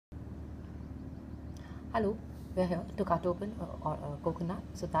Hello, we're here to cut open a coconut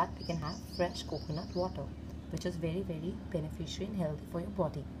so that we can have fresh coconut water, which is very beneficial and healthy for your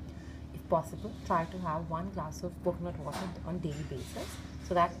body. If possible, try to have 1 glass of coconut water on daily basis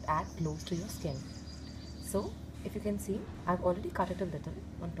so that it adds glows to your skin. So, if you can see, I've already cut it a little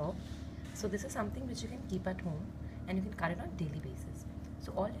on top. So this is something which you can keep at home and you can cut it on daily basis.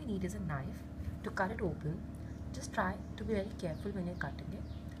 So all you need is a knife to cut it open. Just try to be very careful when you're cutting it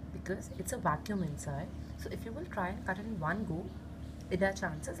because it's a vacuum inside. So if you will try and cut it in one go, there are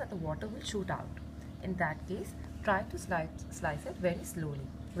chances that the water will shoot out. In that case, try to slice it very slowly,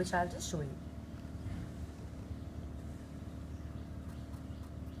 which I'll just show you.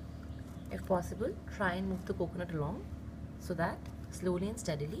 If possible, try and move the coconut along so that slowly and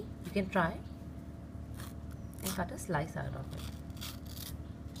steadily you can try and cut a slice out of it.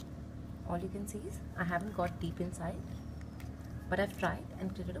 All you can see is I haven't got deep inside, but I've tried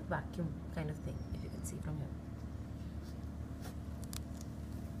and created a vacuum kind of thing, if you can see from here.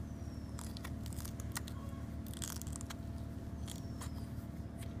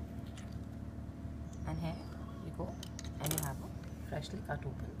 And here you go, and you have a freshly cut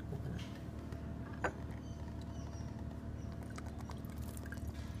open coconut.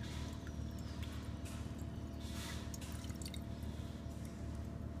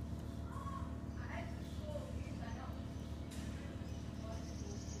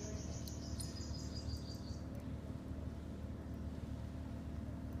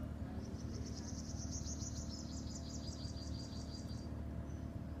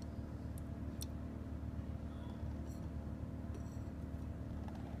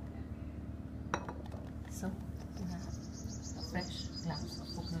 So you have a fresh glass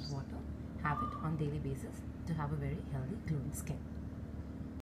of coconut water. Have it on daily basis to have a very healthy glowing skin.